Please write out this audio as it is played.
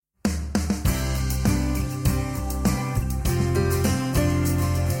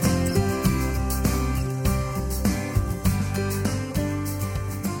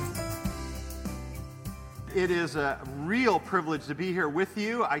It is a real privilege to be here with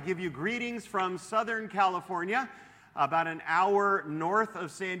you. I give you greetings from Southern California, about an hour north of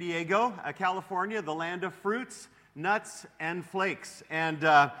San Diego, California, the land of fruits, nuts, and flakes. And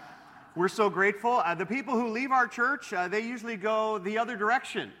we're so grateful. The people who leave our church, they usually go the other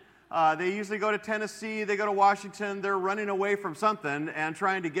direction. They usually go to Tennessee, they go to Washington, they're running away from something and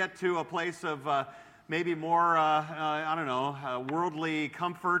trying to get to a place of maybe more, worldly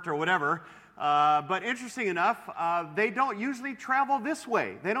comfort or whatever. But interesting enough, they don't usually travel this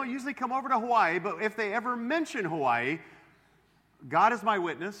way. They don't usually come over to Hawaii, but if they ever mention Hawaii, God is my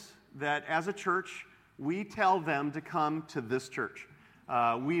witness that as a church, we tell them to come to this church.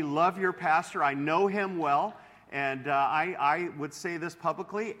 We love your pastor. I know him well, and I would say this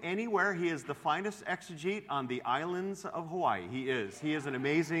publicly. Anywhere, he is the finest exegete on the islands of Hawaii. He is. He is an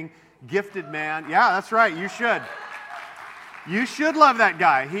amazing, gifted man. Yeah, that's right. You should. You should love that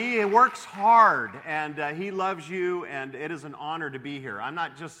guy. He works hard, and he loves you, and it is an honor to be here. I'm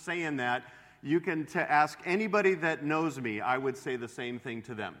not just saying that. You can ask anybody that knows me. I would say the same thing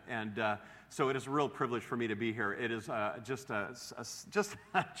to them. And so it is a real privilege for me to be here. It is just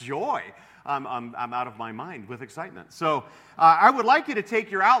a joy. I'm out of my mind with excitement. So I would like you to take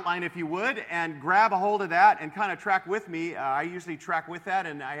your outline, if you would, and grab a hold of that and kind of track with me. I usually track with that,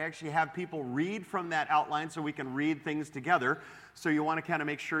 and I actually have people read from that outline so we can read things together. So you want to kind of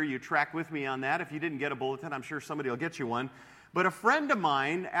make sure you track with me on that. If you didn't get a bulletin, I'm sure somebody will get you one. But a friend of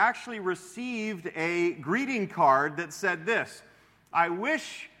mine actually received a greeting card that said this: I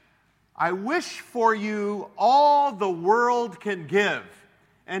wish for you all the world can give.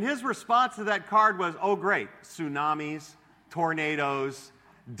 And his response to that card was, oh great, tsunamis, tornadoes,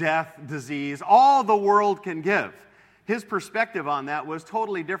 death, disease, all the world can give. His perspective on that was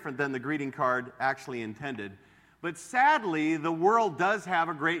totally different than the greeting card actually intended. But sadly, the world does have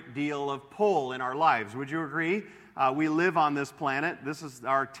a great deal of pull in our lives. Would you agree? We live on this planet. This is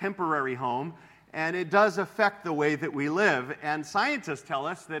our temporary home. And it does affect the way that we live. And scientists tell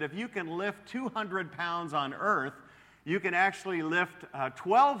us that if you can lift 200 pounds on Earth, you can actually lift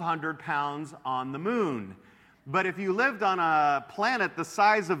 1,200 pounds on the moon. But if you lived on a planet the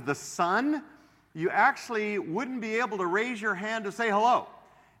size of the sun, you actually wouldn't be able to raise your hand to say hello.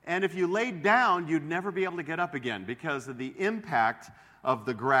 And if you laid down, you'd never be able to get up again because of the impact of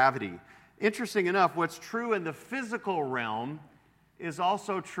the gravity. Interesting enough, what's true in the physical realm is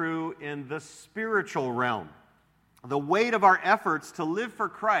also true in the spiritual realm. The weight of our efforts to live for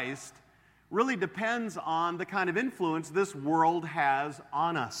Christ really depends on the kind of influence this world has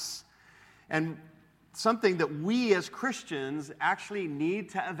on us. And something that we as Christians actually need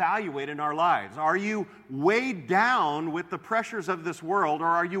to evaluate in our lives. Are you weighed down with the pressures of this world, or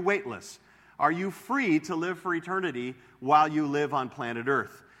are you weightless? Are you free to live for eternity while you live on planet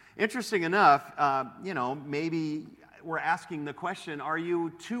Earth? Interesting enough, maybe we're asking the question, are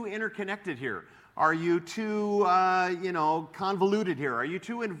you too interconnected here? Are you too, convoluted here? Are you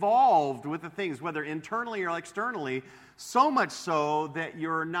too involved with the things, whether internally or externally, so much so that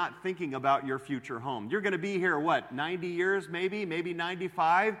you're not thinking about your future home? You're going to be here, 90 years maybe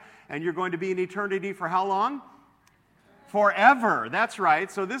 95, and you're going to be in eternity for how long? Forever. That's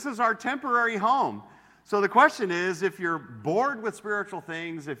right. So this is our temporary home. So the question is, if you're bored with spiritual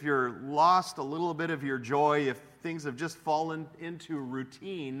things, if you're lost a little bit of your joy, if things have just fallen into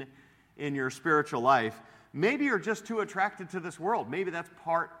routine in your spiritual life, maybe you're just too attracted to this world. Maybe that's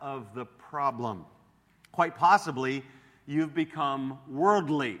part of the problem. Quite possibly, you've become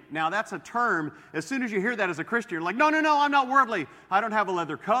worldly. Now, that's a term, as soon as you hear that as a Christian, you're like, no, I'm not worldly. I don't have a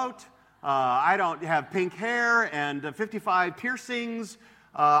leather coat. I don't have pink hair and 55 piercings.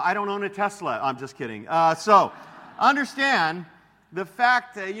 I don't own a Tesla. I'm just kidding. So understand the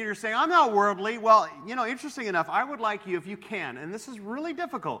fact that you're saying, I'm not worldly. Well, interesting enough, I would like you, if you can, and this is really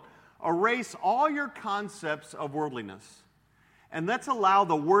difficult, erase all your concepts of worldliness. And let's allow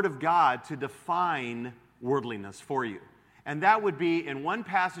the Word of God to define worldliness for you. And that would be in one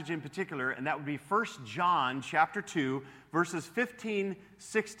passage in particular, and that would be 1 John chapter 2, verses 15,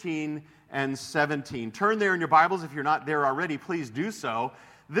 16, and 17. Turn there in your Bibles. If you're not there already, please do so.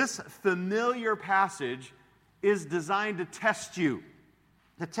 This familiar passage is designed to test you,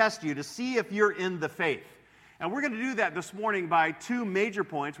 to see if you're in the faith. And we're going to do that this morning by two major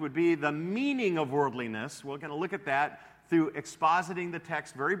points, would be the meaning of worldliness. We're going to look at that through expositing the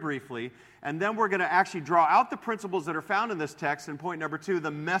text very briefly. And then we're going to actually draw out the principles that are found in this text. And point number two,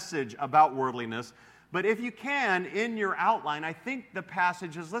 the message about worldliness. But if you can, in your outline, I think the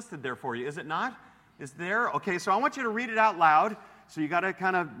passage is listed there for you. Is it not? Is there? Okay, so I want you to read it out loud. So you got to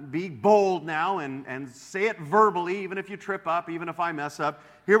kind of be bold now and say it verbally, even if you trip up, even if I mess up.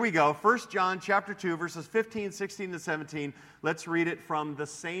 Here we go. 1 John chapter 2, verses 15, 16, and 17. Let's read it from the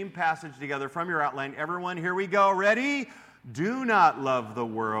same passage together from your outline. Everyone, here we go. Ready? Do not love the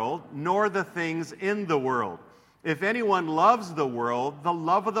world, nor the things in the world. If anyone loves the world, the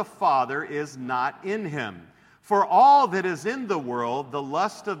love of the Father is not in him. For all that is in the world, the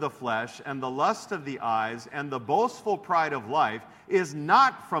lust of the flesh and the lust of the eyes and the boastful pride of life is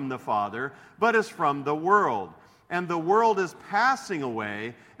not from the Father, but is from the world. And the world is passing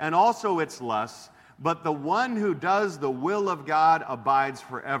away, and also its lusts, but the one who does the will of God abides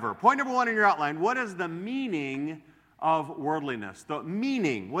forever. Point number 1 in your outline, what is the meaning of worldliness? The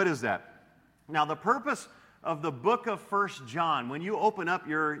meaning, what is that? Now, the purpose of the book of 1 John, when you open up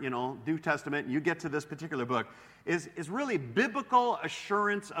your, New Testament and you get to this particular book, is really biblical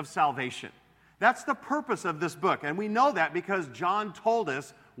assurance of salvation. That's the purpose of this book. And we know that because John told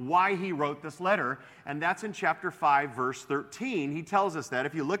us why he wrote this letter. And that's in chapter 5, verse 13. He tells us that.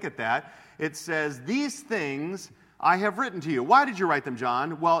 If you look at that, it says, "These things I have written to you." Why did you write them,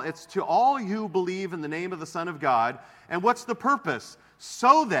 John? Well, it's to all you believe in the name of the Son of God. And what's the purpose?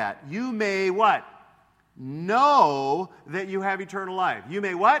 So that you may what? Know that you have eternal life. You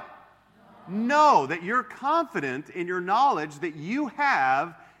may what? Know that you're confident in your knowledge that you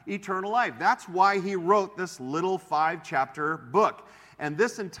have eternal life. That's why he wrote this little 5-chapter book. And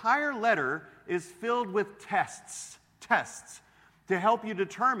this entire letter is filled with tests to help you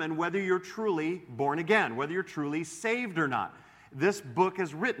determine whether you're truly born again, whether you're truly saved or not. This book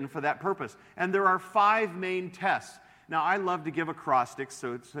is written for that purpose. And there are 5 main tests. Now, I love to give acrostics,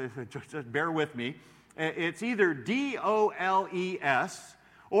 so just bear with me. It's either DOLES,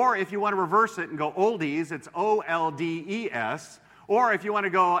 or if you want to reverse it and go oldies, it's OLDES, or if you want to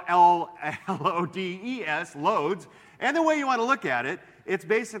go LODES, loads. And the way you want to look at it, it's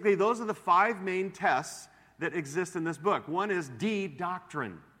basically those are the 5 main tests that exist in this book. One is D,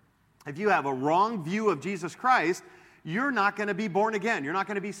 doctrine. If you have a wrong view of Jesus Christ, you're not going to be born again. You're not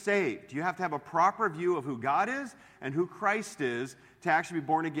going to be saved. You have to have a proper view of who God is and who Christ is to actually be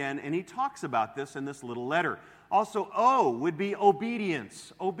born again. And he talks about this in this little letter. Also, O would be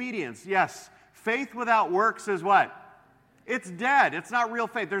obedience. Obedience, yes. Faith without works is what? It's dead. It's not real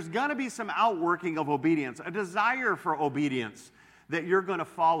faith. There's going to be some outworking of obedience, a desire for obedience that you're going to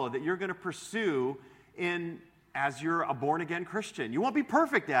follow, that you're going to pursue as you're a born-again Christian. You won't be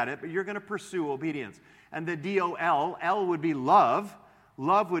perfect at it, but you're going to pursue obedience. And the DOL, L would be love.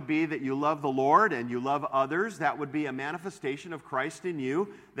 Love would be that you love the Lord and you love others. That would be a manifestation of Christ in you.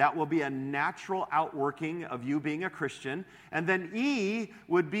 That will be a natural outworking of you being a Christian. And then E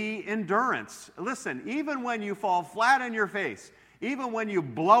would be endurance. Listen, even when you fall flat on your face, even when you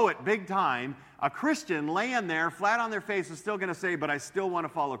blow it big time, a Christian laying there flat on their face is still going to say, but I still want to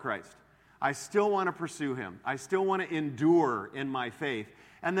follow Christ. I still want to pursue him. I still want to endure in my faith.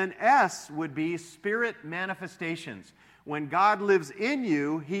 And then S would be spirit manifestations. When God lives in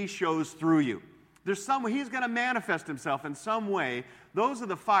you, he shows through you. He's going to manifest himself in some way. Those are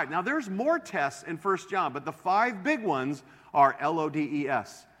the 5. Now, there's more tests in 1 John, but the 5 big ones are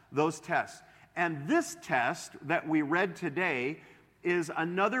LODES, those tests. And this test that we read today is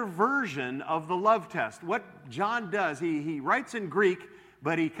another version of the love test. What John does, he writes in Greek,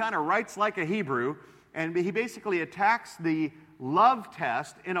 but he kind of writes like a Hebrew, and he basically attacks the love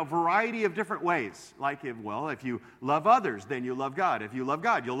test in a variety of different ways. Like, if you love others, then you love God. If you love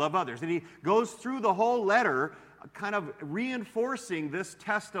God, you'll love others. And he goes through the whole letter kind of reinforcing this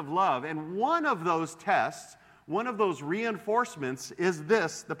test of love. And one of those tests, one of those reinforcements is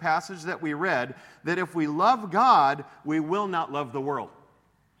this, the passage that we read, that if we love God, we will not love the world.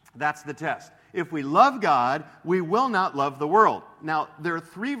 That's the test. If we love God, we will not love the world. Now, there are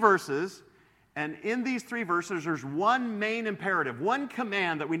 3 verses, and in these 3 verses, there's one main imperative, one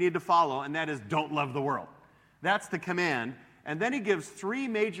command that we need to follow, and that is don't love the world. That's the command. And then he gives 3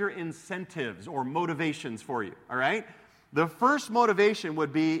 major incentives or motivations for you, all right? The first motivation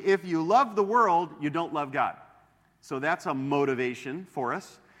would be if you love the world, you don't love God. So that's a motivation for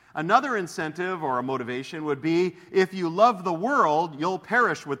us. Another incentive or a motivation would be if you love the world, you'll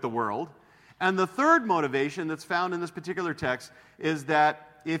perish with the world. And the third motivation that's found in this particular text is that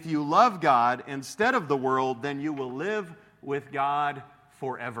if you love God instead of the world, then you will live with God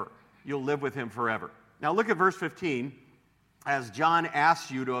forever. You'll live with him forever. Now look at verse 15. As John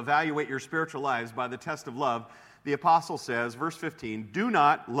asks you to evaluate your spiritual lives by the test of love, the apostle says, verse 15, do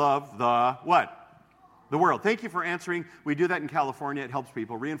not love the what? The world. Thank you for answering. We do that in California. It helps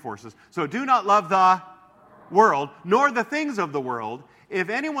people, reinforces. So do not love the world, nor the things of the world. If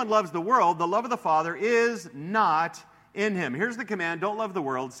anyone loves the world, the love of the Father is not in him. Here's the command, don't love the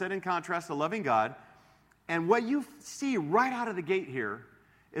world, set in contrast to loving God. And what you see right out of the gate here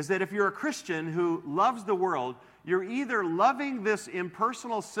is that if you're a Christian who loves the world, you're either loving this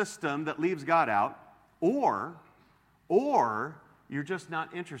impersonal system that leaves God out, or you're just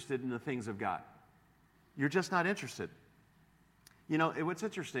not interested in the things of God. You're just not interested. You know, what's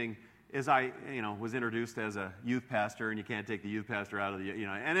interesting is I was introduced as a youth pastor, and you can't take the youth pastor out of the,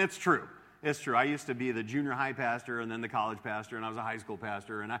 and it's true. It's true. I used to be the junior high pastor and then the college pastor, and I was a high school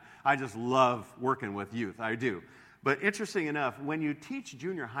pastor, and I just love working with youth. I do. But interesting enough, when you teach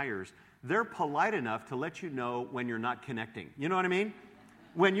junior hires, they're polite enough to let you know when you're not connecting. You know what I mean?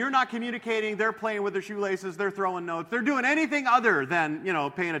 When you're not communicating, they're playing with their shoelaces, they're throwing notes, they're doing anything other than,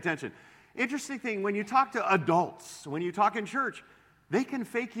 paying attention. Interesting thing, when you talk to adults, when you talk in church, they can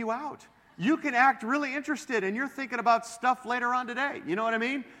fake you out. You can act really interested, and you're thinking about stuff later on today. You know what I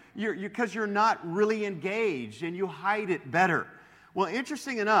mean? Because you're not really engaged, and you hide it better. Well,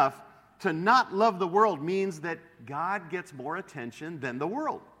 interesting enough, to not love the world means that God gets more attention than the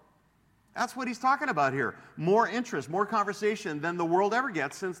world. That's what he's talking about here. More interest, more conversation than the world ever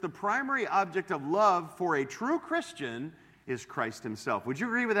gets, since the primary object of love for a true Christian is Christ himself. Would you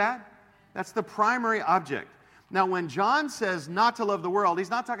agree with that? That's the primary object. Now, when John says not to love the world, he's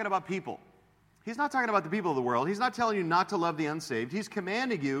not talking about people. He's not talking about the people of the world. He's not telling you not to love the unsaved. He's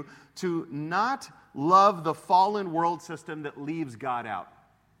commanding you to not love the fallen world system that leaves God out.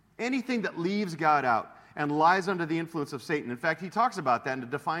 Anything that leaves God out and lies under the influence of Satan. In fact, he talks about that and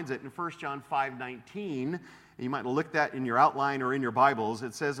defines it in 1 John 5:19. You might look that in your outline or in your Bibles.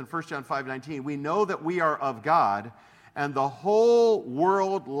 It says in 1 John 5:19, we know that we are of God, and the whole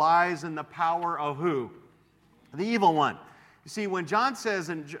world lies in the power of who? The evil one. You see, when John says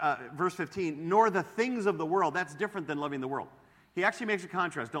in verse 15, nor the things of the world, that's different than loving the world. He actually makes a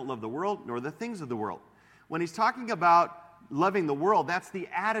contrast. Don't love the world, nor the things of the world. When he's talking about loving the world, that's the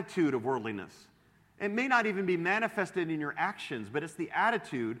attitude of worldliness. It may not even be manifested in your actions, but it's the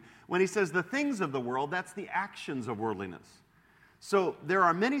attitude. When he says the things of the world, that's the actions of worldliness. So there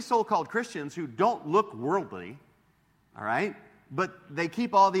are many so-called Christians who don't look worldly, all right? But they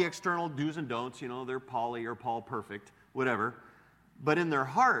keep all the external do's and don'ts. They're Pauly or Paul perfect, whatever. But in their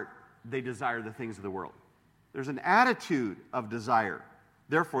heart, they desire the things of the world. There's an attitude of desire.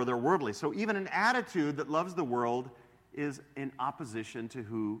 Therefore, they're worldly. So even an attitude that loves the world is in opposition to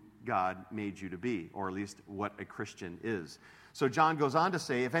who God made you to be, or at least what a Christian is. So John goes on to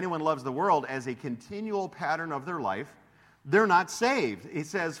say, if anyone loves the world as a continual pattern of their life, they're not saved. He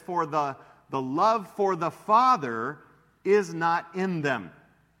says, for the love for the Father is not in them.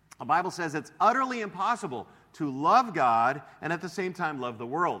 The Bible says it's utterly impossible to love God and at the same time love the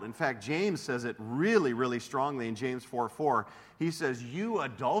world. In fact, James says it really, really strongly in James 4:4. He says, you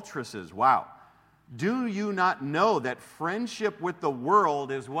adulteresses, wow. Do you not know that friendship with the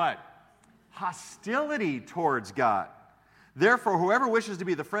world is what? Hostility towards God. Therefore, whoever wishes to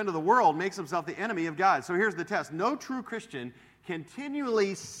be the friend of the world makes himself the enemy of God. So here's the test. No true Christian can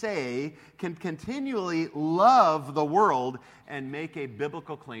continually love the world and make a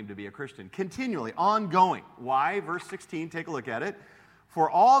biblical claim to be a Christian. Continually, ongoing. Why? Verse 16, take a look at it. For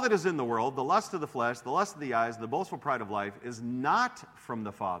all that is in the world, the lust of the flesh, the lust of the eyes, and the boastful pride of life is not from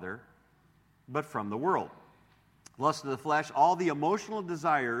the Father, but from the world. Lust of the flesh, all the emotional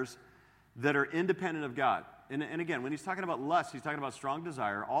desires that are independent of God. And again, when he's talking about lust, he's talking about strong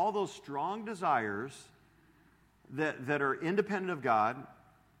desire. All those strong desires that are independent of God.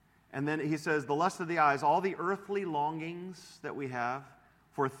 And then he says, the lust of the eyes, all the earthly longings that we have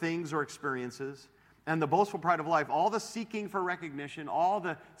for things or experiences. And the boastful pride of life, all the seeking for recognition, all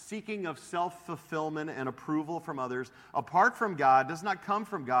the seeking of self-fulfillment and approval from others, apart from God, does not come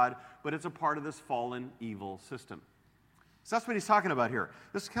from God, but it's a part of this fallen, evil system. So that's what he's talking about here.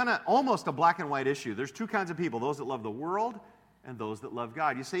 This is kind of almost a black and white issue. There's two kinds of people, those that love the world and those that love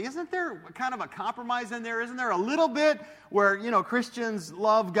God. You say, isn't there kind of a compromise in there? Isn't there a little bit where, Christians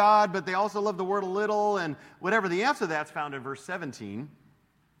love God, but they also love the world a little and whatever? The answer to that's found in verse 17.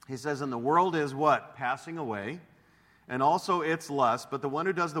 He says, and the world is what? Passing away, and also its lust, but the one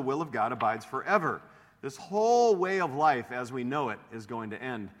who does the will of God abides forever. This whole way of life as we know it is going to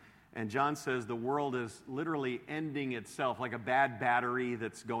end. And John says the world is literally ending itself, like a bad battery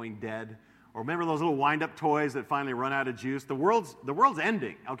that's going dead. Or remember those little wind-up toys that finally run out of juice? The world's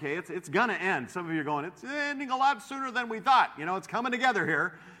ending, okay? It's going to end. Some of you are going, it's ending a lot sooner than we thought. It's coming together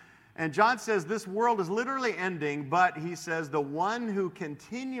here. And John says this world is literally ending, but he says the one who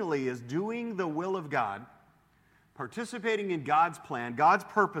continually is doing the will of God, participating in God's plan, God's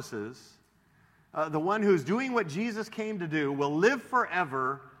purposes, the one who's doing what Jesus came to do will live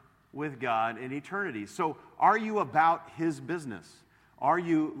forever with God in eternity. So are you about His business? Are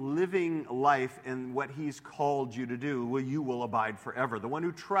you living life in what He's called you to do? Well, you will abide forever. The one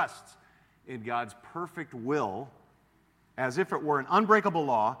who trusts in God's perfect will, as if it were an unbreakable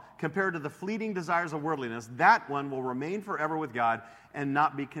law, compared to the fleeting desires of worldliness, that one will remain forever with God and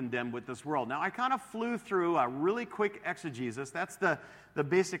not be condemned with this world. Now, I kind of flew through a really quick exegesis. That's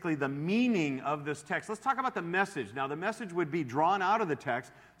basically the meaning of this text. Let's talk about the message. Now, the message would be drawn out of the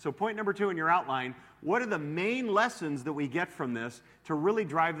text. So point number 2 in your outline, what are the main lessons that we get from this to really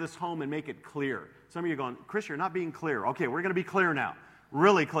drive this home and make it clear? Some of you are going, Chris, you're not being clear. Okay, we're going to be clear now.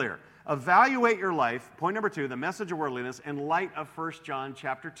 Really clear. Evaluate your life, point number 2, the message of worldliness, in light of 1 John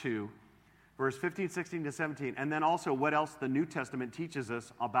chapter 2, verse 15, 16 to 17, and then also what else the New Testament teaches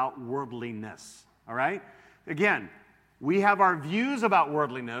us about worldliness. All right? Again, we have our views about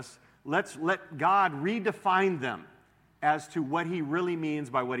worldliness. Let's let God redefine them as to what He really means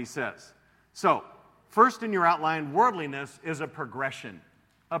by what He says. So, first in your outline, worldliness is a progression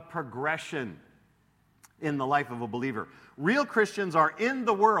in the life of a believer. Real Christians are in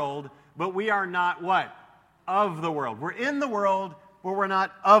the world, but we are not what? Of the world. We're in the world, but we're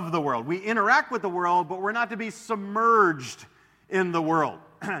not of the world. We interact with the world, but we're not to be submerged in the world.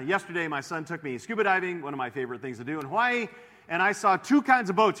 Yesterday, my son took me scuba diving, one of my favorite things to do in Hawaii, and I saw 2 kinds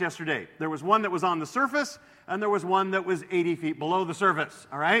of boats yesterday. There was one that was on the surface, and there was one that was 80 feet below the surface,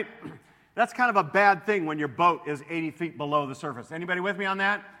 all right? That's kind of a bad thing when your boat is 80 feet below the surface. Anybody with me on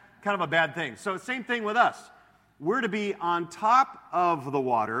that? Kind of a bad thing. So same thing with us. We're to be on top of the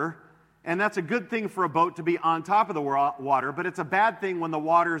water, and that's a good thing for a boat to be on top of the water, but it's a bad thing when the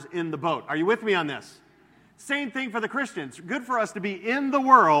water's in the boat. Are you with me on this? Same thing for the Christians. Good for us to be in the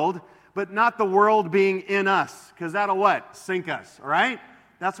world, but not the world being in us, because that'll what? Sink us, all right?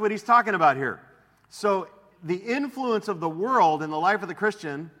 That's what he's talking about here. So the influence of the world in the life of the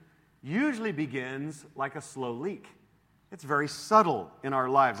Christian usually begins like a slow leak. It's very subtle in our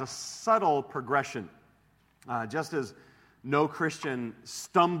lives, a subtle progression. Just as no Christian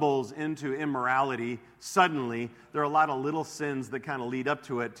stumbles into immorality suddenly, there are a lot of little sins that kind of lead up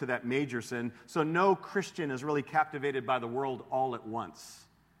to it, to that major sin. So no Christian is really captivated by the world all at once.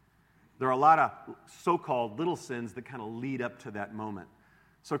 There are a lot of so-called little sins that kind of lead up to that moment.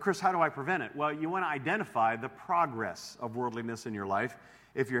 So Chris, how do I prevent it? Well, you want to identify the progress of worldliness in your life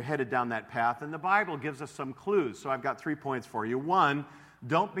if you're headed down that path. And the Bible gives us some clues. So I've got 3 points for you. 1,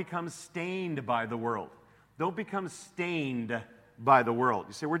 don't become stained by the world. Don't become stained by the world.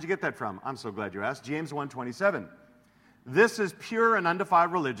 You say, where'd you get that from? I'm so glad you asked. James 1:27. This is pure and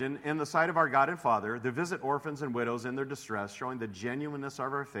undefiled religion in the sight of our God and Father, to visit orphans and widows in their distress, showing the genuineness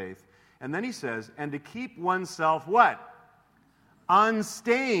of our faith. And then he says, and to keep oneself what?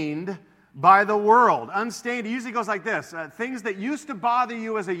 Unstained by the world. Unstained, it usually goes like this. Things that used to bother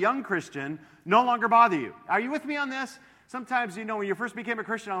you as a young Christian no longer bother you. Are you with me on this? Sometimes, when you first became a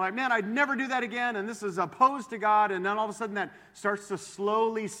Christian, I'm like, man, I'd never do that again, and this is opposed to God, and then all of a sudden that starts to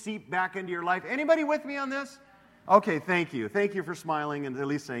slowly seep back into your life. Anybody with me on this? Okay, thank you. Thank you for smiling and at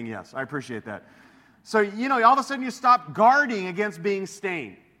least saying yes. I appreciate that. So, all of a sudden you stop guarding against being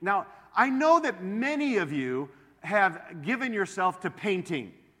stained. Now, I know that many of you have given yourself to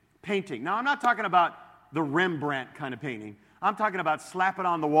painting. Now, I'm not talking about the Rembrandt kind of painting. I'm talking about slap it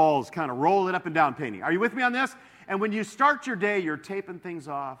on the walls, kind of roll it up and down painting. Are you with me on this? And when you start your day, you're taping things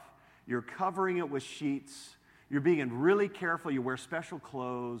off. You're covering it with sheets. You're being really careful. You wear special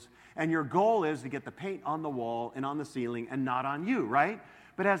clothes. And your goal is to get the paint on the wall and on the ceiling and not on you, right?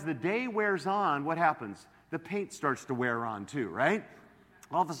 But as the day wears on, what happens? The paint starts to wear on too, right?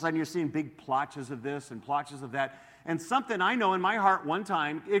 All of a sudden, you're seeing big plotches of this and plotches of that. And something I know in my heart one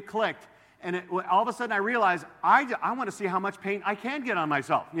time, it clicked. And all of a sudden I realized, I want to see how much paint I can get on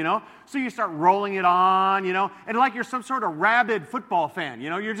myself, So you start rolling it on, and like you're some sort of rabid football fan,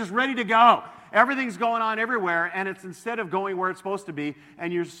 You're just ready to go. Everything's going on everywhere, and it's instead of going where it's supposed to be,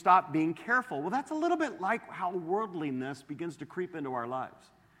 and you stop being careful. Well, that's a little bit like how worldliness begins to creep into our lives.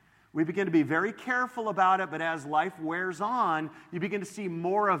 We begin to be very careful about it, but as life wears on, you begin to see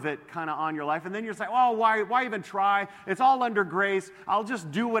more of it kind of on your life. And then you're like, oh, why even try? It's all under grace. I'll just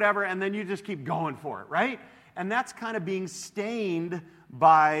do whatever. And then you just keep going for it, right? And that's kind of being stained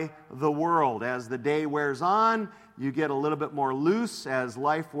by the world. As the day wears on, you get a little bit more loose. As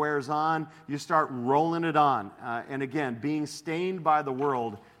life wears on, you start rolling it on. And again, being stained by the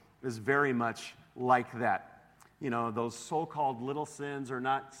world is very much like that. Those so-called little sins are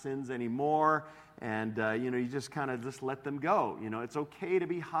not sins anymore, and, you just kind of just let them go. It's okay to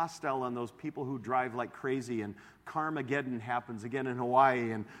be hostile on those people who drive like crazy, and Carmageddon happens again in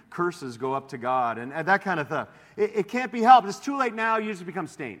Hawaii, and curses go up to God, and that kind of stuff. It can't be helped. It's too late now. You just become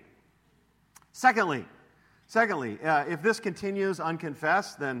stained. Secondly, if this continues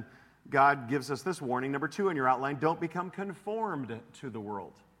unconfessed, then God gives us this warning. Number 2 in your outline, don't become conformed to the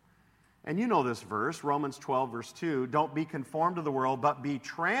world. And you know this verse, Romans 12, verse 2, don't be conformed to the world, but be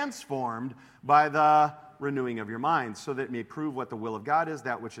transformed by the renewing of your mind, so that it may prove what the will of God is,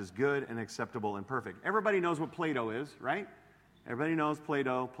 that which is good and acceptable and perfect. Everybody knows what Play-Doh is, right? Everybody knows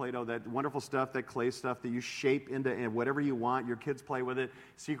Play-Doh, that wonderful stuff, that clay stuff that you shape into whatever you want. Your kids play with it.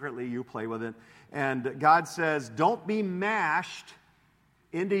 Secretly, you play with it. And God says, don't be mashed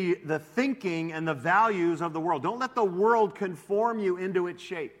into the thinking and the values of the world. Don't let the world conform you into its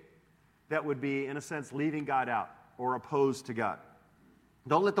shape. That would be, in a sense, leaving God out or opposed to God.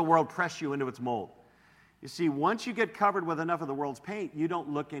 Don't let the world press you into its mold. You see, once you get covered with enough of the world's paint, you don't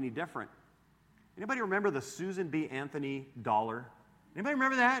look any different. Anybody remember the Susan B. Anthony dollar? Anybody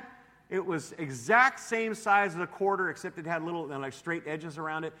remember that? It was exact same size as a quarter, except it had little like straight edges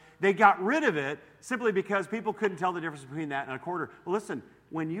around it. They got rid of it simply because people couldn't tell the difference between that and a quarter. Well, listen,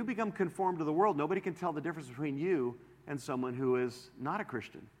 when you become conformed to the world, nobody can tell the difference between you and someone who is not a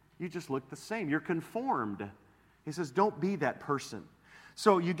Christian. You just look the same. You're conformed. He says, don't be that person.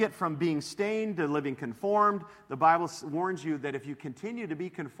 So you get from being stained to living conformed. The Bible warns you that if you continue to be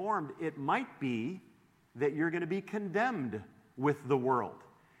conformed, it might be that you're going to be condemned with the world.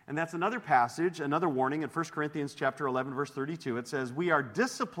 And that's another passage, another warning in 1 Corinthians chapter 11, verse 32. It says, we are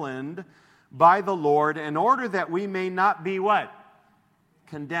disciplined by the Lord in order that we may not be what?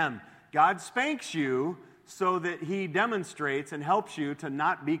 Condemned. God spanks you so that he demonstrates and helps you to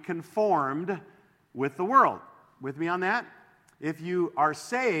not be conformed with the world. With me on that? If you are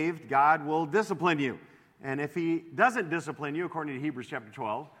saved, God will discipline you. And if he doesn't discipline you, according to Hebrews chapter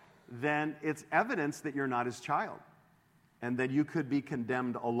 12, then it's evidence that you're not his child and that you could be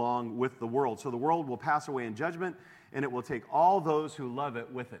condemned along with the world. So the world will pass away in judgment, and it will take all those who love it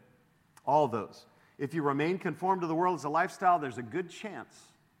with it. All those. If you remain conformed to the world as a lifestyle, there's a good chance.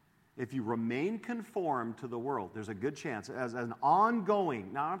 If you remain conformed to the world, there's a good chance as an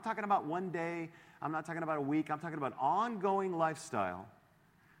ongoing, now I'm talking about one day, I'm not talking about a week, I'm talking about ongoing lifestyle,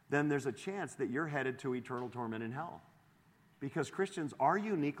 then there's a chance that you're headed to eternal torment in hell. Because Christians are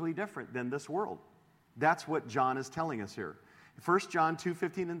uniquely different than this world. That's what John is telling us here. 1 John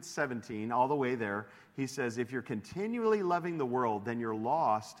 2:15 and 17, all the way there, he says, if you're continually loving the world, then you're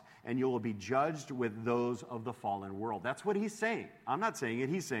lost and you will be judged with those of the fallen world. That's what he's saying. I'm not saying it,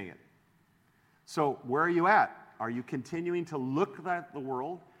 he's saying it. So where are you at? Are you continuing to look at the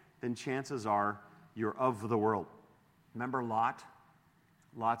world? Then chances are you're of the world. Remember Lot?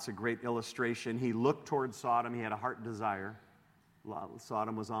 Lot's a great illustration. He looked toward Sodom. He had a heart desire.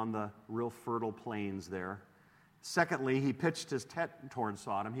 Sodom was on the real fertile plains there. Secondly, he pitched his tent toward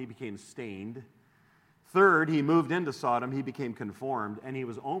Sodom. He became stained. Third, he moved into Sodom. He became conformed, and he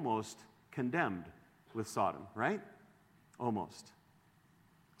was almost condemned with Sodom, right? Almost.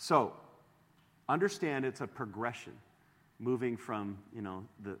 So, understand it's a progression, moving from,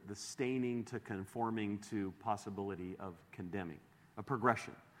 the staining to conforming to possibility of condemning. A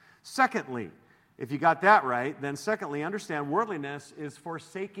progression. Secondly, if you got that right, then secondly, understand worldliness is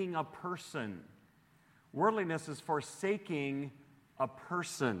forsaking a person. Worldliness is forsaking a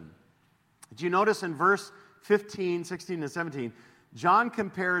person. Did you notice in verse 15, 16, and 17, John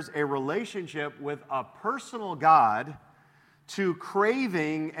compares a relationship with a personal God to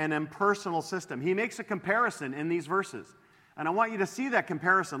craving an impersonal system. He makes a comparison in these verses. And I want you to see that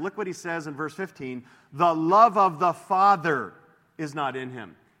comparison. Look what he says in verse 15. The love of the Father is not in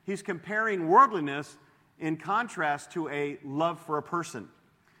him. He's comparing worldliness in contrast to a love for a person.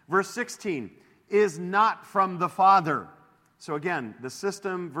 Verse 16, is not from the Father. So again, the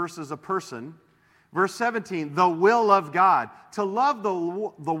system versus a person. Verse 17, the will of God. To love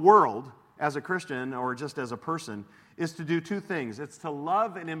the world as a Christian or just as a person is to do two things. It's to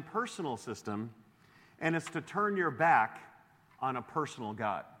love an impersonal system, and it's to turn your back on a personal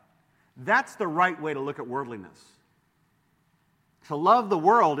God. That's the right way to look at worldliness. To love the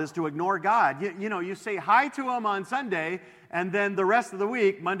world is to ignore God. You say hi to him on Sunday, and then the rest of the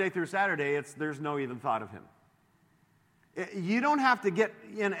week, Monday through Saturday, there's no even thought of him. You don't have to get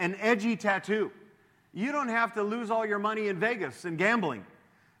an edgy tattoo. You don't have to lose all your money in Vegas and gambling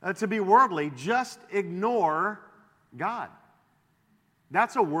to be worldly. Just ignore God.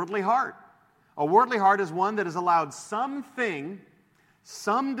 That's a worldly heart. A worldly heart is one that has allowed something,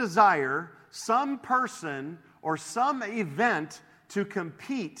 some desire, some person, or some event to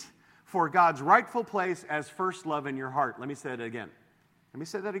compete for God's rightful place as first love in your heart. Let me say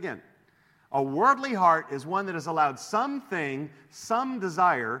that again. A worldly heart is one that has allowed something, some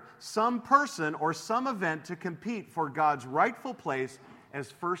desire, some person, or some event to compete for God's rightful place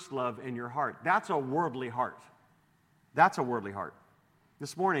as first love in your heart. That's a worldly heart. That's a worldly heart.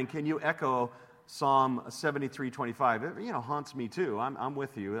 This morning, can you echo Psalm 73:25? It, haunts me too. I'm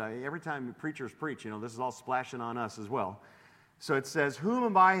with you. Every time preachers preach, this is all splashing on us as well. So it says, "Whom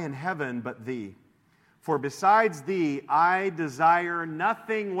am I in heaven but thee? For besides thee, I desire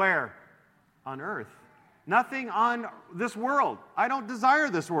nothing" where? On earth. Nothing on this world. I don't desire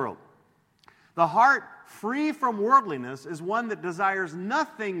this world. The heart free from worldliness is one that desires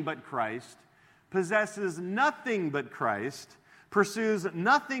nothing but Christ, possesses nothing but Christ, pursues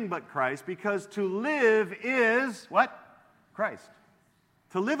nothing but Christ, because to live is what? Christ.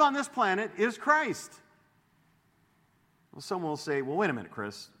 To live on this planet is Christ. Well, someone will say, well, wait a minute,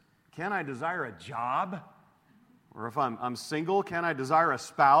 Chris. Can I desire a job? Or if I'm single, can I desire a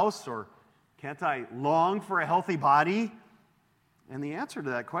spouse? Or can't I long for a healthy body? And the answer to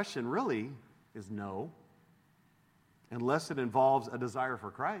that question really is no, unless it involves a desire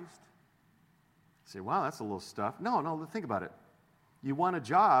for Christ. You say, wow, that's a little stuff. No, think about it. You want a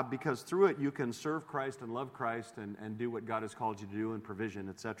job because through it you can serve Christ and love Christ and do what God has called you to do in provision,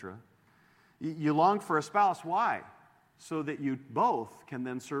 etc. You long for a spouse. Why? So that you both can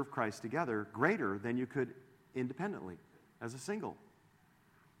then serve Christ together greater than you could independently as a single.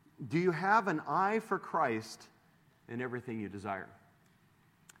 Do you have an eye for Christ in everything you desire?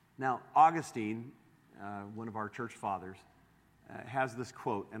 Now, Augustine, one of our church fathers, has this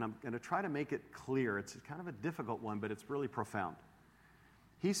quote, and I'm going to try to make it clear. It's kind of a difficult one, but it's really profound.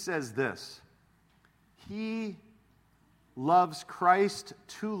 He says this: "He loves Christ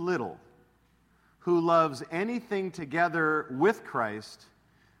too little, who loves anything together with Christ,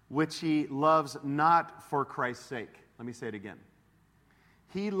 which he loves not for Christ's sake." Let me say it again.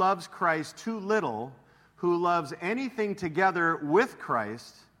 He loves Christ too little, who loves anything together with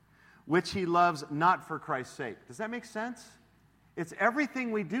Christ, which he loves not for Christ's sake. Does that make sense? It's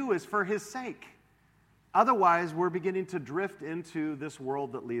everything we do is for his sake. Otherwise, we're beginning to drift into this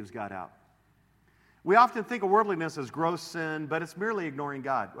world that leaves God out. We often think of worldliness as gross sin, but it's merely ignoring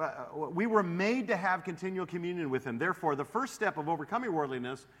God. We were made to have continual communion with him. Therefore, the first step of overcoming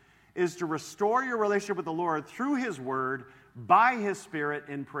worldliness is to restore your relationship with the Lord through his word, by his Spirit,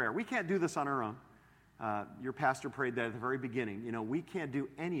 in prayer. We can't do this on our own. Your pastor prayed that at the very beginning. We can't do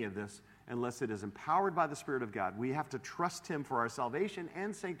any of this unless it is empowered by the Spirit of God. We have to trust him for our salvation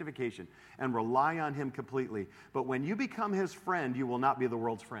and sanctification and rely on him completely. But when you become his friend, you will not be the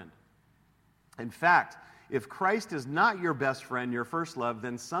world's friend. In fact, if Christ is not your best friend, your first love,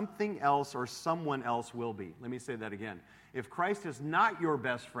 then something else or someone else will be. Let me say that again. If Christ is not your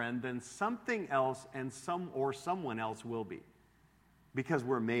best friend, then something else and someone else will be. Because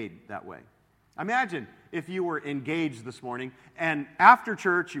we're made that way. Imagine if you were engaged this morning, and after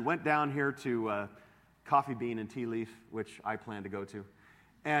church you went down here to Coffee Bean and Tea Leaf, which I plan to go to,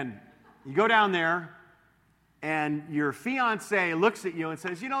 and you go down there, and your fiancé looks at you and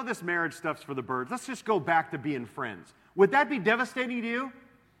says, this marriage stuff's for the birds. Let's just go back to being friends. Would that be devastating to you?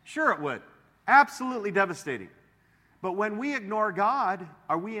 Sure it would. Absolutely devastating. But when we ignore God,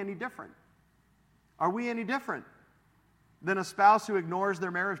 are we any different? Are we any different than a spouse who ignores their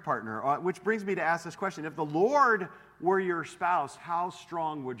marriage partner? Which brings me to ask this question. If the Lord were your spouse, how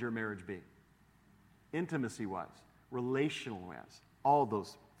strong would your marriage be? Intimacy-wise, relational-wise, all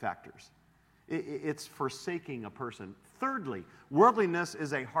those factors. It's forsaking a person. Thirdly, worldliness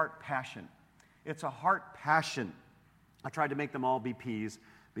is a heart passion. It's a heart passion. I tried to make them all be P's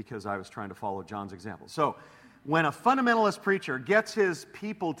because I was trying to follow John's example. So, when a fundamentalist preacher gets his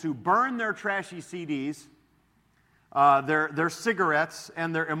people to burn their trashy CDs, their cigarettes,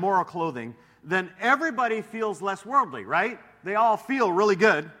 and their immoral clothing, then everybody feels less worldly, right? They all feel really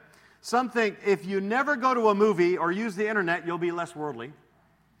good. Some think if you never go to a movie or use the internet, you'll be less worldly.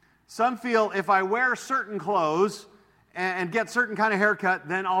 Some feel if I wear certain clothes and get certain kind of haircut,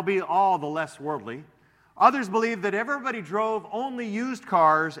 then I'll be all the less worldly. Others believe that if everybody drove only used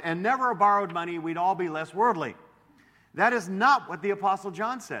cars and never borrowed money, we'd all be less worldly. That is not what the Apostle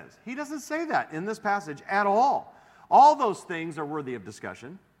John says. He doesn't say that in this passage at all. All those things are worthy of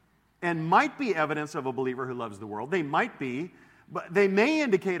discussion and might be evidence of a believer who loves the world. They might be, but they may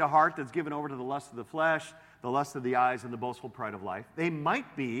indicate a heart that's given over to the lust of the flesh, the lust of the eyes, and the boastful pride of life. They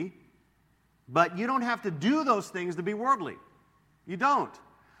might be, but you don't have to do those things to be worldly. You don't.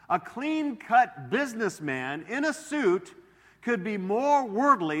 A clean-cut businessman in a suit could be more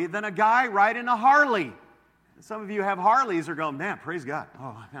worldly than a guy riding a Harley. Some of you have Harleys are going, man, praise God.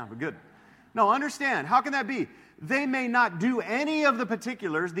 Oh, yeah, we're good. No, understand. How can that be? They may not do any of the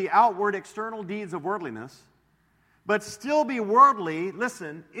particulars, the outward external deeds of worldliness, but still be worldly,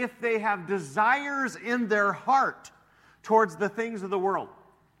 listen, if they have desires in their heart towards the things of the world.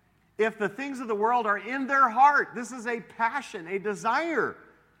 If the things of the world are in their heart, this is a passion, a desire.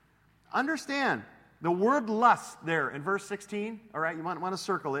 Understand, the word lust there in verse 16, all right, you might want to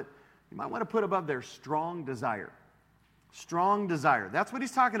circle it. You might want to put above there strong desire. Strong desire. That's what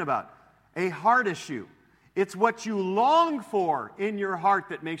he's talking about. A heart issue. It's what you long for in your heart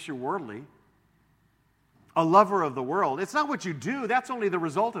that makes you worldly. A lover of the world. It's not what you do, that's only the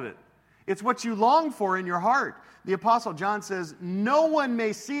result of it. It's what you long for in your heart. The Apostle John says, no one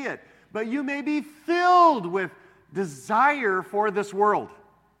may see it, but you may be filled with desire for this world.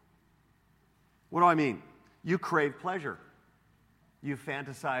 What do I mean? You crave pleasure. You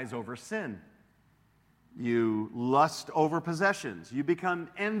fantasize over sin. You lust over possessions. You become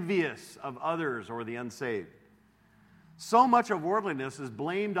envious of others or the unsaved. So much of worldliness is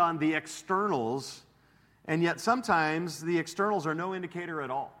blamed on the externals, and yet sometimes the externals are no indicator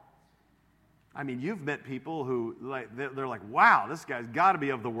at all. I mean, you've met people who, they're like, wow, this guy's got to be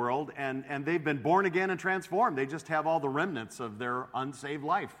of the world, and they've been born again and transformed. They just have all the remnants of their unsaved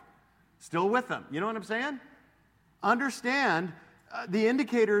life still with them. You know what I'm saying? Understand, the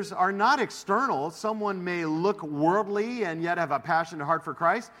indicators are not external. Someone may look worldly and yet have a passionate heart for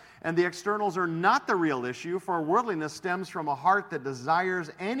Christ, and the externals are not the real issue, for worldliness stems from a heart that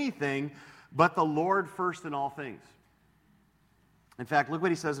desires anything but the Lord first in all things. In fact, look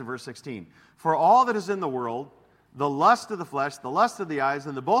what he says in verse 16. For all that is in the world, the lust of the flesh, the lust of the eyes,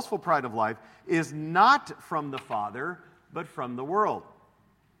 and the boastful pride of life is not from the Father, but from the world.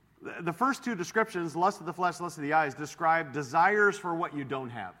 The first two descriptions, lust of the flesh, lust of the eyes, describe desires for what you don't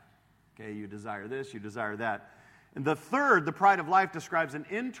have. Okay, you desire this, you desire that. And the third, the pride of life, describes an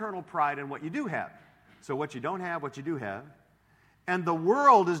internal pride in what you do have. So what you don't have, what you do have. And the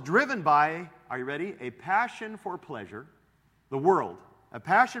world is driven by, are you ready? A passion for pleasure. The world, a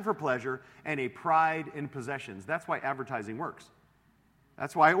passion for pleasure, and a pride in possessions. That's why advertising works.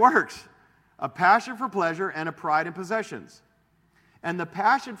 That's why it works. A passion for pleasure and a pride in possessions. And the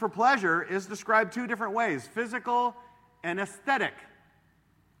passion for pleasure is described two different ways, physical and aesthetic.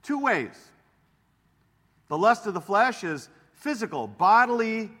 Two ways. The lust of the flesh is physical,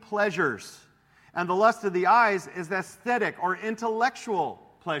 bodily pleasures. And the lust of the eyes is aesthetic or intellectual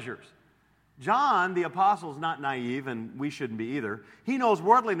pleasures. John, the apostle, is not naive, and we shouldn't be either. He knows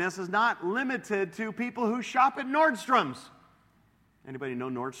worldliness is not limited to people who shop at Nordstrom's. Anybody know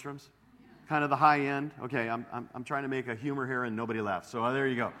Nordstrom's? Kind of the high end. Okay, I'm trying to make a humor here, and nobody laughs. So there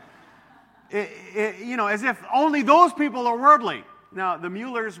you go. As if only those people are worldly. Now, the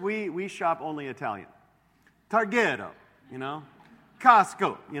Muellers, we shop only Italian. Targetto,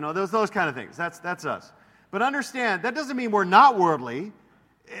 Costco, those kind of things. That's us. But understand, that doesn't mean we're not worldly.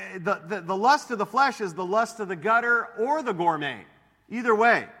 The lust of the flesh is the lust of the gutter or the gourmet. Either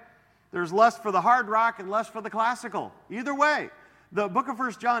way. There's lust for the hard rock and lust for the classical. Either way. The book of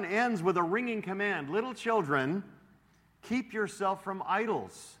 1 John ends with a ringing command. Little children, keep yourself from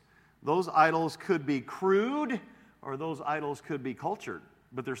idols. Those idols could be crude or those idols could be cultured,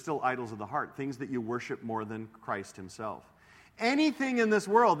 but they're still idols of the heart, things that you worship more than Christ himself. Anything in this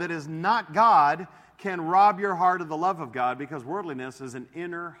world that is not God can rob your heart of the love of God, because worldliness is an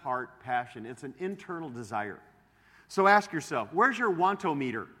inner heart passion. It's an internal desire. So ask yourself, where's your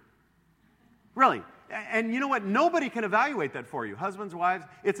wantometer? Really? And you know what? Nobody can evaluate that for you. Husbands, wives,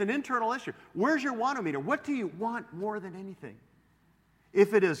 it's an internal issue. Where's your wantometer? What do you want more than anything?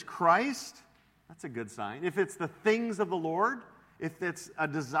 If it is Christ, that's a good sign. If it's the things of the Lord, if it's a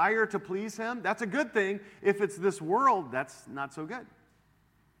desire to please him, that's a good thing. If it's this world, that's not so good.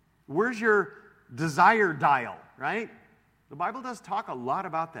 Where's your desire dial, right? The Bible does talk a lot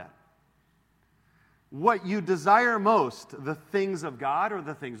about that. What you desire most, the things of God or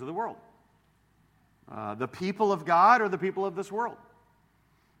the things of the world? The people of God or the people of this world?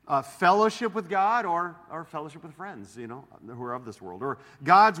 Fellowship with God or fellowship with friends, who are of this world? Or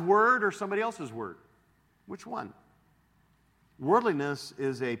God's word or somebody else's word? Which one? Worldliness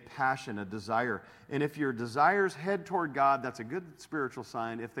is a passion, a desire. And if your desires head toward God, that's a good spiritual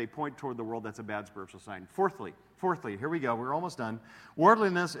sign. If they point toward the world, that's a bad spiritual sign. Fourthly, here we go. We're almost done.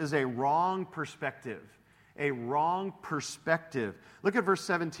 Worldliness is a wrong perspective. A wrong perspective. Look at verse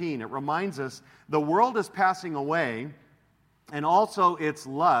 17. It reminds us, the world is passing away, and also its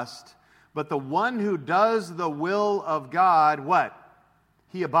lust, but the one who does the will of God, what?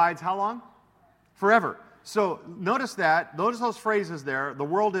 He abides how long? Forever. So notice that. Notice those phrases there. The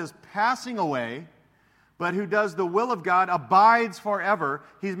world is passing away, but who does the will of God abides forever.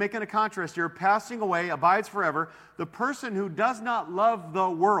 He's making a contrast here. Passing away, abides forever. The person who does not love the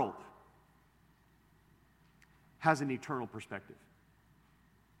world has an eternal perspective.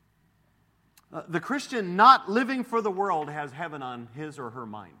 The Christian not living for the world has heaven on his or her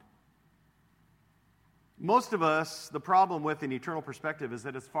mind. Most of us, the problem with an eternal perspective is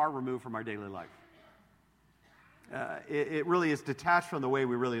that it's far removed from our daily life. It really is detached from the way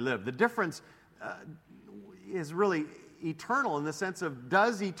we really live. The difference is really eternal in the sense of,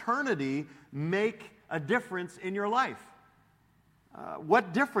 does eternity make a difference in your life?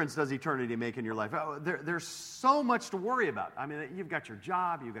 What difference does eternity make in your life? There's so much to worry about. I mean, you've got your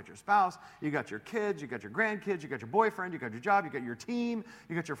job, you've got your spouse, you've got your kids, you've got your grandkids, you've got your boyfriend, you've got your job, you've got your team,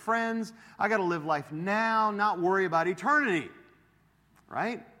 you've got your friends. I got to live life now, not worry about eternity,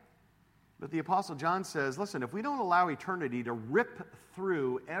 right? But the Apostle John says, listen, if we don't allow eternity to rip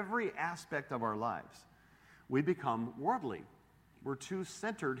through every aspect of our lives, we become worldly. We're too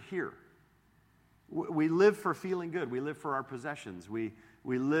centered here. We live for feeling good. We live for our possessions. We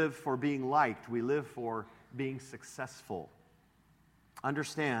live for being liked. We live for being successful.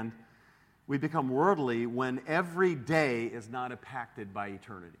 Understand, we become worldly when every day is not impacted by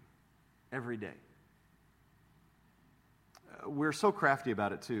eternity. Every day. We're so crafty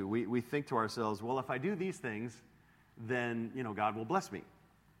about it too. We think to ourselves, well, if I do these things, then God will bless me.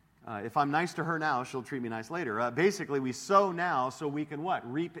 If I'm nice to her now, she'll treat me nice later. Basically, we sow now so we can what?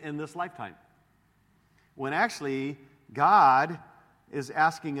 Reap in this lifetime. When actually, God is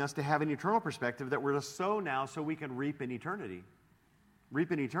asking us to have an eternal perspective that we're to sow now so we can reap in eternity.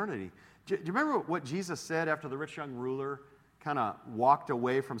 Reap in eternity. Do you remember what Jesus said after the rich young ruler kind of walked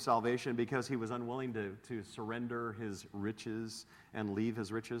away from salvation because he was unwilling to surrender his riches and leave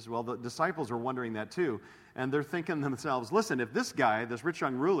his riches? Well, the disciples were wondering that too. And they're thinking to themselves, listen, if this guy, this rich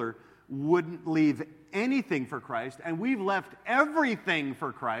young ruler, wouldn't leave anything for Christ, and we've left everything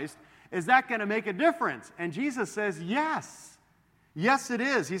for Christ, is that going to make a difference? And Jesus says, yes. Yes, it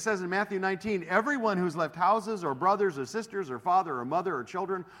is. He says in Matthew 19, everyone who's left houses or brothers or sisters or father or mother or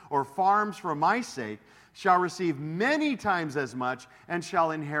children or farms for my sake shall receive many times as much and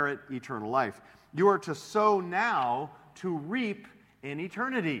shall inherit eternal life. You are to sow now to reap in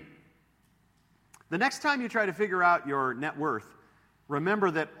eternity. The next time you try to figure out your net worth, remember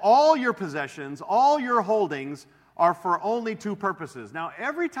that all your possessions, all your holdings are for only two purposes. Now,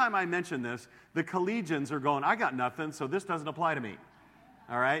 every time I mention this, the collegians are going, I got nothing, so this doesn't apply to me.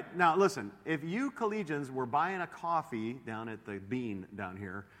 All right? Now, listen, if you collegians were buying a coffee down at the Bean down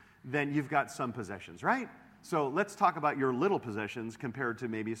here, then you've got some possessions, right? So let's talk about your little possessions compared to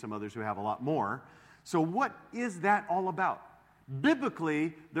maybe some others who have a lot more. So what is that all about?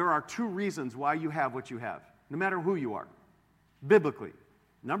 Biblically, there are two reasons why you have what you have, no matter who you are. Biblically.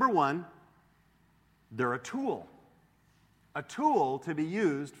 Number one, they're a tool to be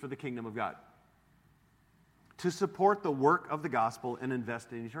used for the kingdom of God, to support the work of the gospel and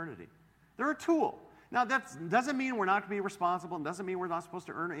invest in eternity. They're a tool. Now, that doesn't mean we're not to be responsible. It doesn't mean we're not supposed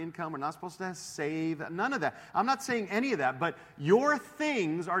to earn income. We're not supposed to save. None of that. I'm not saying any of that, but your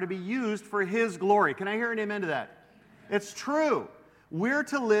things are to be used for His glory. Can I hear an amen to that? It's true. We're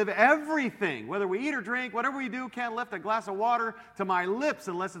to live everything, whether we eat or drink, whatever we do, can't lift a glass of water to my lips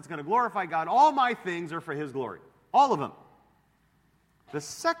unless it's going to glorify God. All my things are for His glory. All of them. The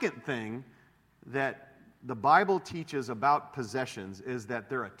second thing that the Bible teaches about possessions is that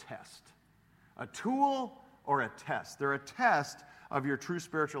they're a test. A tool or a test. They're a test of your true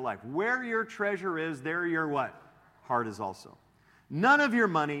spiritual life. Where your treasure is, there your what? Heart is also. None of your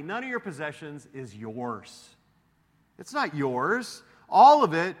money, none of your possessions is yours. It's not yours. All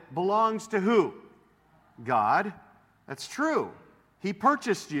of it belongs to who? God. That's true. He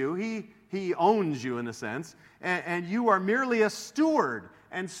purchased you. He owns you in a sense. And you are merely a steward.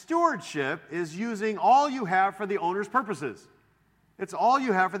 And stewardship is using all you have for the owner's purposes. It's all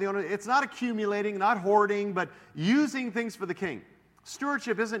you have for the owner. It's not accumulating, not hoarding, but using things for the king.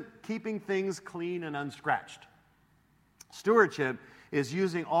 Stewardship isn't keeping things clean and unscratched. Stewardship is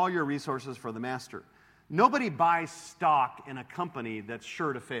using all your resources for the master. Nobody buys stock in a company that's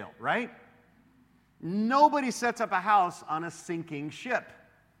sure to fail, right? Nobody sets up a house on a sinking ship.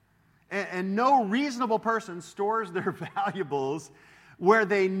 And no reasonable person stores their valuables where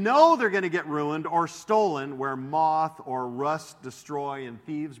they know they're going to get ruined or stolen, where moth or rust destroy and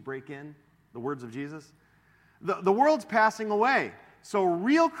thieves break in, the words of Jesus. The world's passing away. So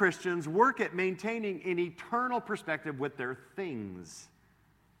real Christians work at maintaining an eternal perspective with their things.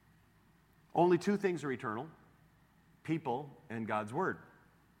 Only two things are eternal: people and God's Word.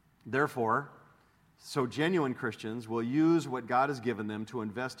 Therefore, so genuine Christians will use what God has given them to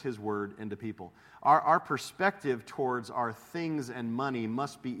invest His Word into people. Our perspective towards our things and money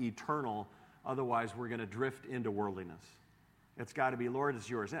must be eternal, otherwise we're going to drift into worldliness. It's got to be, Lord, it's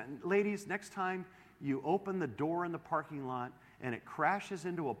yours. And ladies, next time you open the door in the parking lot and it crashes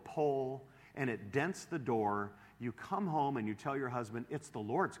into a pole and it dents the door. You come home and you tell your husband, it's the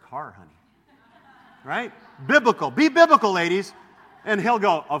Lord's car, honey. Right? Biblical. Be biblical, ladies. And he'll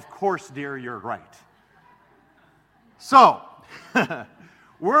go, of course, dear, you're right. So,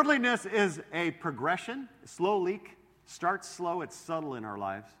 worldliness is a progression, slow leak. Starts slow, it's subtle in our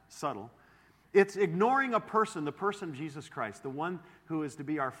lives, subtle. It's ignoring a person, the person of Jesus Christ, the one who is to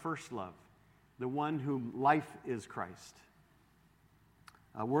be our first love, the one whom life is Christ.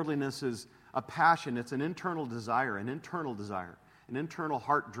 Worldliness is a passion, it's an internal desire, an internal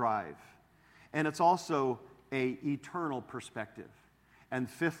heart drive. And it's also an eternal perspective. And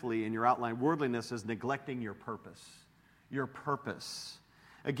fifthly, in your outline, worldliness is neglecting your purpose. Your purpose.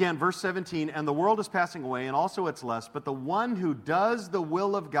 Again, verse 17, and the world is passing away, and also its lust, but the one who does the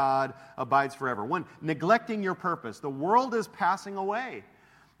will of God abides forever. One, neglecting your purpose. The world is passing away,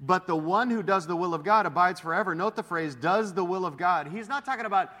 but the one who does the will of God abides forever. Note the phrase, does the will of God. He's not talking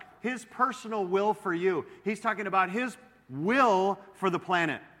about his personal will for you. He's talking about his will for the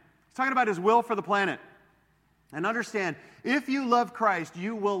planet. He's talking about his will for the planet. And understand, if you love Christ,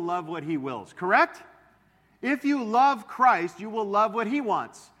 you will love what he wills. Correct? If you love Christ, you will love what he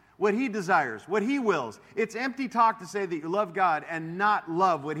wants, what he desires, what he wills. It's empty talk to say that you love God and not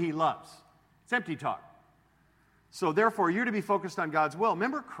love what he loves. It's empty talk. So therefore, you're to be focused on God's will.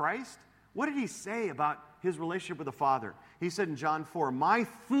 Remember Christ? What did he say about his relationship with the Father? He said in John 4, my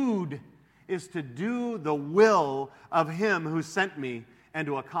food is to do the will of him who sent me and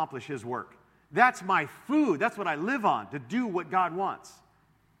to accomplish his work. That's my food. That's what I live on, to do what God wants.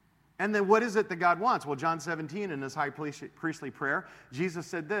 And then what is it that God wants? Well, John 17, in his high priestly prayer, Jesus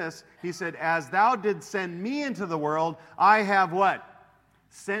said this. He said, as thou did send me into the world, I have what?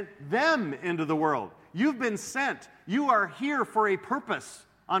 Sent them into the world. You've been sent. You are here for a purpose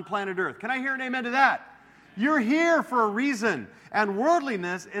on planet Earth. Can I hear an amen to that? You're here for a reason. And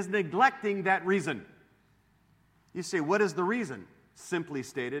worldliness is neglecting that reason. You say, what is the reason? Simply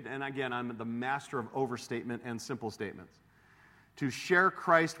stated, and again, I'm the master of overstatement and simple statements. To share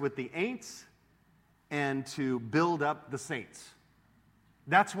Christ with the ain'ts and to build up the saints.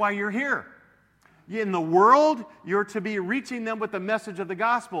 That's why you're here. In the world, you're to be reaching them with the message of the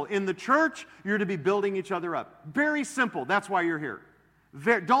gospel. In the church, you're to be building each other up. Very simple. That's why you're here.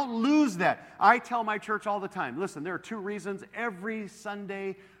 Don't lose that. I tell my church all the time, listen, there are 2 reasons. Every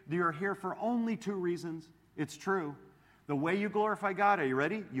Sunday, you're here for only 2 reasons. It's true. The way you glorify God, are you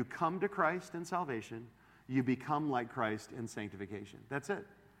ready? You come to Christ in salvation. You become like Christ in sanctification. That's it.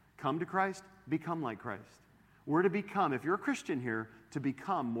 Come to Christ, become like Christ. We're to become, if you're a Christian here, to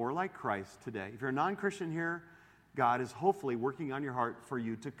become more like Christ today. If you're a non-Christian here, God is hopefully working on your heart for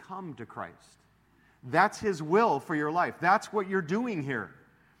you to come to Christ. That's his will for your life. That's what you're doing here,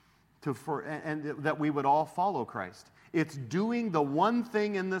 and that we would all follow Christ. It's doing the one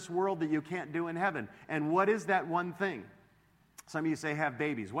thing in this world that you can't do in heaven. And what is that one thing? Some of you say have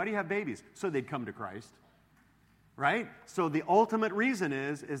babies. Why do you have babies? So they'd come to Christ. Right? So the ultimate reason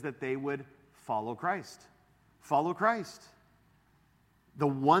is that they would follow Christ. Follow Christ. The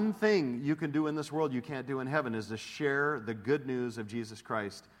one thing you can do in this world you can't do in heaven is to share the good news of Jesus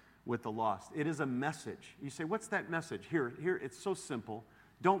Christ with the lost. It is a message. You say, what's that message? Here, it's so simple.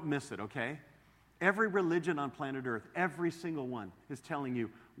 Don't miss it, okay? Every religion on planet Earth, every single one, is telling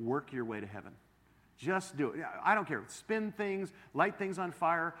you, work your way to heaven. Just do it. I don't care. Spin things, light things on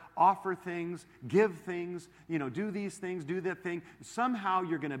fire, offer things, give things, do these things, do that thing. Somehow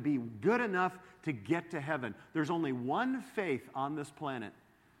you're going to be good enough to get to heaven. There's only one faith on this planet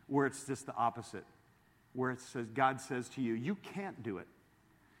where it's just the opposite, where it says, God says to you, you can't do it.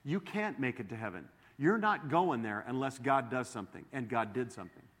 You can't make it to heaven. You're not going there unless God does something, and God did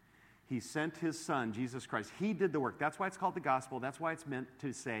something. He sent his son, Jesus Christ. He did the work. That's why it's called the gospel. That's why it's meant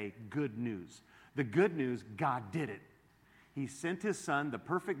to say good news. The good news, God did it. He sent his son, the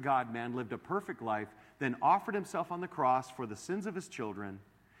perfect God-man, lived a perfect life, then offered himself on the cross for the sins of his children,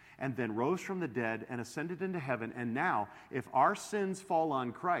 and then rose from the dead and ascended into heaven. And now, if our sins fall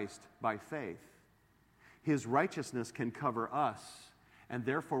on Christ by faith, his righteousness can cover us, and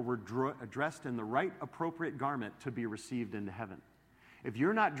therefore we're dressed in the right appropriate garment to be received into heaven. If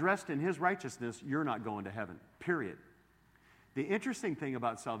you're not dressed in his righteousness, you're not going to heaven, period. The interesting thing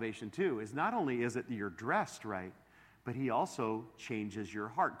about salvation, too, is not only is it that you're dressed right, but he also changes your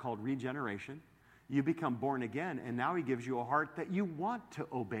heart, called regeneration. You become born again, and now he gives you a heart that you want to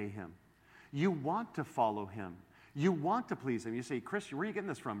obey him. You want to follow him. You want to please him. You say, Christian, where are you getting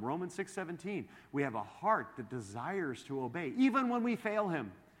this from? Romans 6:17. We have a heart that desires to obey, even when we fail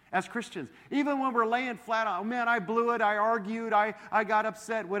him. As Christians, even when we're laying flat on, oh man, I blew it, I argued, I got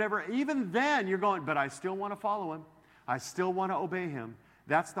upset, whatever. Even then, you're going, but I still want to follow him. I still want to obey him.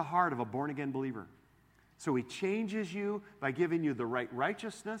 That's the heart of a born-again believer. So he changes you by giving you the right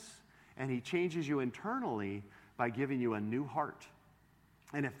righteousness, and he changes you internally by giving you a new heart.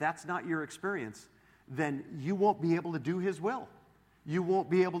 And if that's not your experience, then you won't be able to do his will. You won't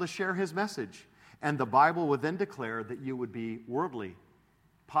be able to share his message. And the Bible would then declare that you would be worldly,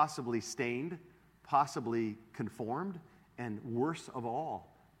 possibly stained, possibly conformed, and worse of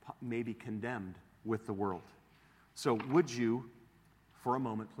all, maybe condemned with the world. So would you, for a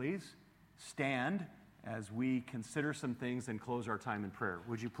moment please, stand as we consider some things and close our time in prayer.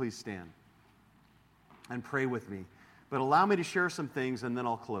 Would you please stand and pray with me? But allow me to share some things and then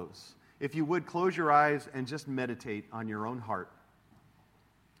I'll close. If you would, close your eyes and just meditate on your own heart.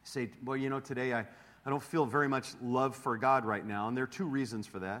 Say, well, you know, today I don't feel very much love for God right now, and there are two reasons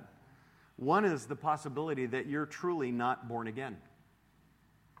for that. One is the possibility that you're truly not born again.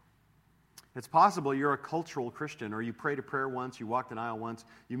 It's possible you're a cultural Christian, or you prayed a prayer once, you walked an aisle once,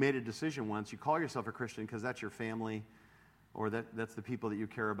 you made a decision once, you call yourself a Christian because that's your family, or that's the people that you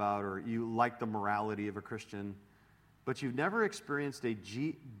care about, or you like the morality of a Christian, but you've never experienced a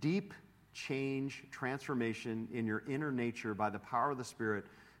deep change, transformation in your inner nature by the power of the Spirit,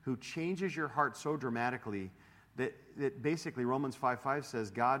 who changes your heart so dramatically that basically Romans 5:5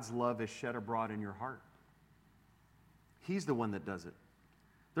 says God's love is shed abroad in your heart. He's the one that does it.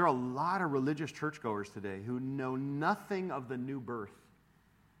 There are a lot of religious churchgoers today who know nothing of the new birth.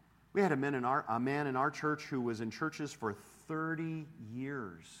 We had a man in our church who was in churches for 30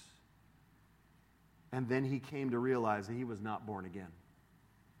 years. And then he came to realize that he was not born again.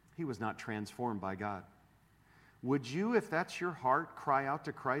 He was not transformed by God. Would you, if that's your heart, cry out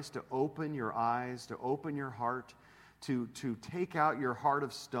to Christ to open your eyes, to open your heart, to take out your heart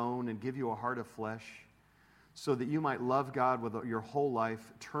of stone and give you a heart of flesh, so that you might love God with your whole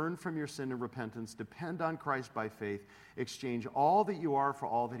life, turn from your sin and repentance, depend on Christ by faith, exchange all that you are for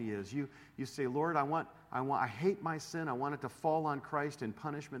all that he is. You say, Lord, I hate my sin. I want it to fall on Christ in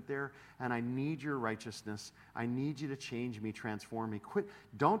punishment there, and I need your righteousness. I need you to change me, transform me.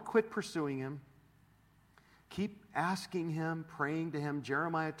 Don't quit pursuing him. Keep asking him, praying to him.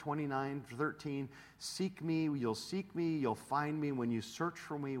 Jeremiah 29:13, seek me, you'll find me when you search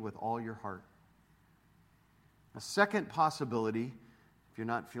for me with all your heart. A second possibility, if you're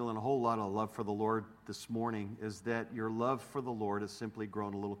not feeling a whole lot of love for the Lord this morning, is that your love for the Lord has simply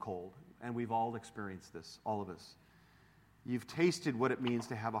grown a little cold. And we've all experienced this, all of us. You've tasted what it means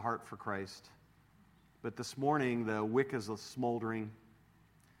to have a heart for Christ. But this morning, the wick is smoldering.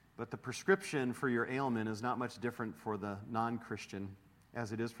 But the prescription for your ailment is not much different for the non-Christian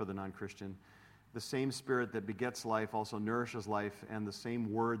as it is for the non-Christian. The same Spirit that begets life also nourishes life, and the same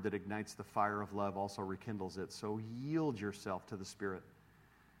Word that ignites the fire of love also rekindles it. So yield yourself to the Spirit.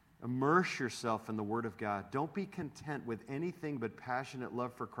 Immerse yourself in the Word of God. Don't be content with anything but passionate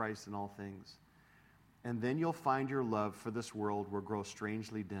love for Christ in all things. And then you'll find your love for this world will grow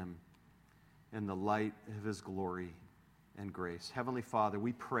strangely dim in the light of his glory and grace. Heavenly Father,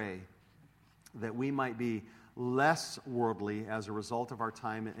 we pray that we might be less worldly as a result of our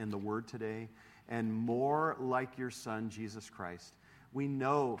time in the Word today, and more like your Son, Jesus Christ. We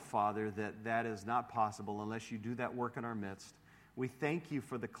know, Father, that is not possible unless you do that work in our midst. We thank you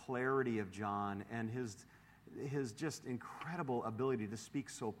for the clarity of John and his just incredible ability to speak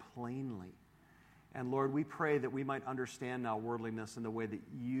so plainly. And Lord, we pray that we might understand now worldliness in the way that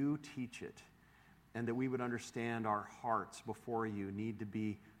you teach it, and that we would understand our hearts before you need to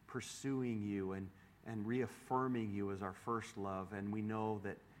be pursuing you and reaffirming you as our first love. And we know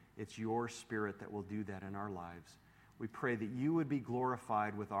that it's your Spirit that will do that in our lives. We pray that you would be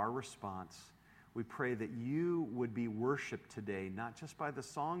glorified with our response. We pray that you would be worshiped today, not just by the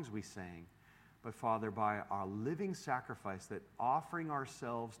songs we sang, but, Father, by our living sacrifice, that offering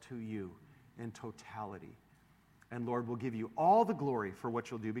ourselves to you in totality. And, Lord, we'll give you all the glory for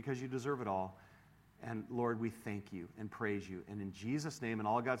what you'll do because you deserve it all. And, Lord, we thank you and praise you. And in Jesus' name, and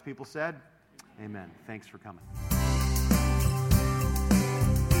all God's people said, amen. Thanks for coming.